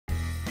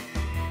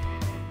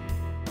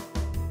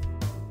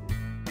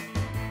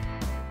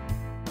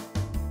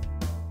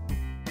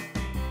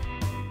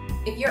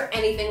If you're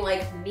anything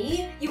like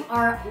me, you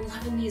are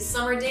loving these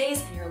summer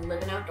days and you're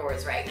living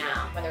outdoors right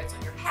now. Whether it's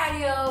on your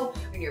patio,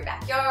 or in your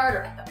backyard,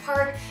 or at the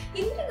park,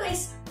 you need a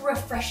nice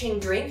refreshing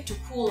drink to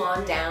cool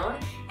on down,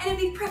 and it'd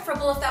be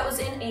preferable if that was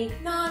in a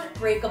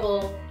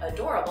non-breakable,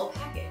 adorable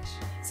package.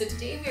 So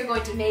today we are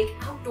going to make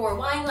outdoor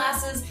wine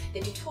glasses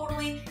that you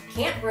totally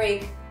can't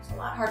break, it's a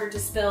lot harder to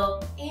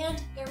spill,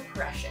 and they're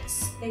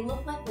precious. They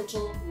look like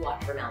little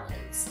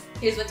watermelons.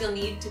 Here's what you'll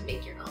need to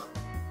make your own.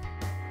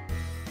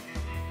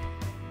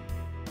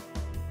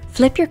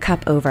 Flip your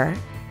cup over,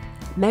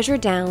 measure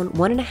down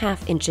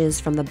 1.5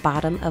 inches from the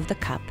bottom of the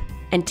cup,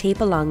 and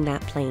tape along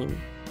that plane.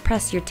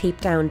 Press your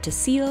tape down to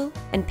seal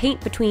and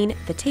paint between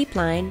the tape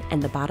line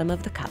and the bottom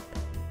of the cup.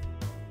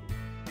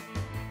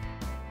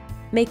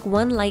 Make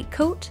one light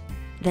coat,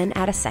 then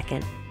add a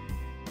second.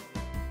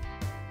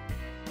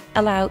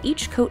 Allow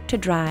each coat to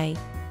dry,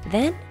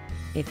 then,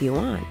 if you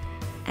want,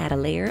 add a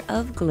layer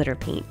of glitter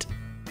paint.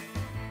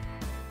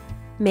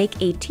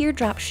 Make a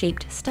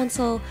teardrop-shaped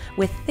stencil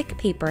with thick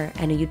paper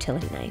and a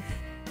utility knife.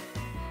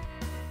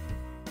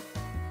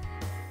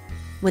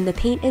 When the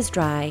paint is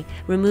dry,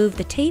 remove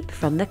the tape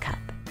from the cup.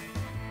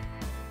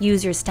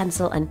 Use your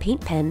stencil and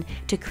paint pen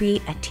to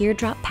create a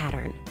teardrop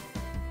pattern.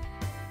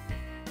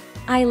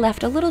 I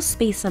left a little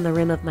space on the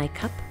rim of my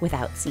cup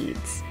without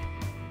seeds.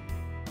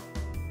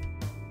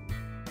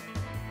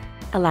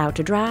 Allow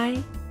to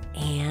dry,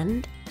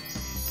 and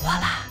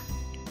voila!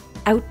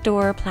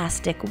 Outdoor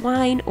plastic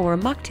wine or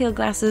mocktail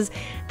glasses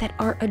that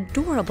are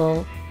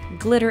adorable,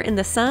 glitter in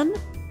the sun,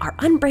 are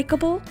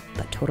unbreakable,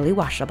 but totally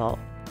washable.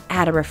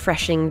 Add a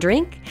refreshing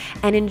drink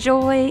and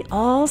enjoy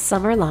all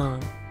summer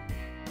long.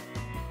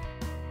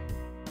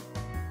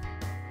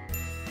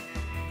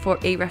 For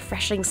a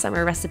refreshing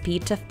summer recipe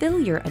to fill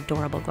your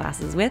adorable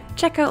glasses with,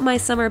 check out my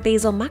summer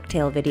basil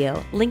mocktail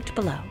video linked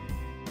below.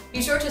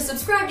 Be sure to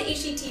subscribe to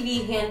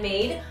HGTV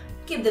Handmade,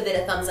 give the vid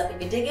a thumbs up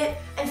if you dig it,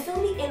 and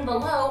fill me in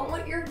below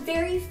what your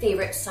very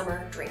favorite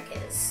summer drink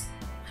is.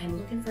 I'm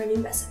looking for a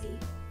new recipe.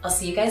 I'll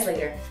see you guys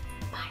later.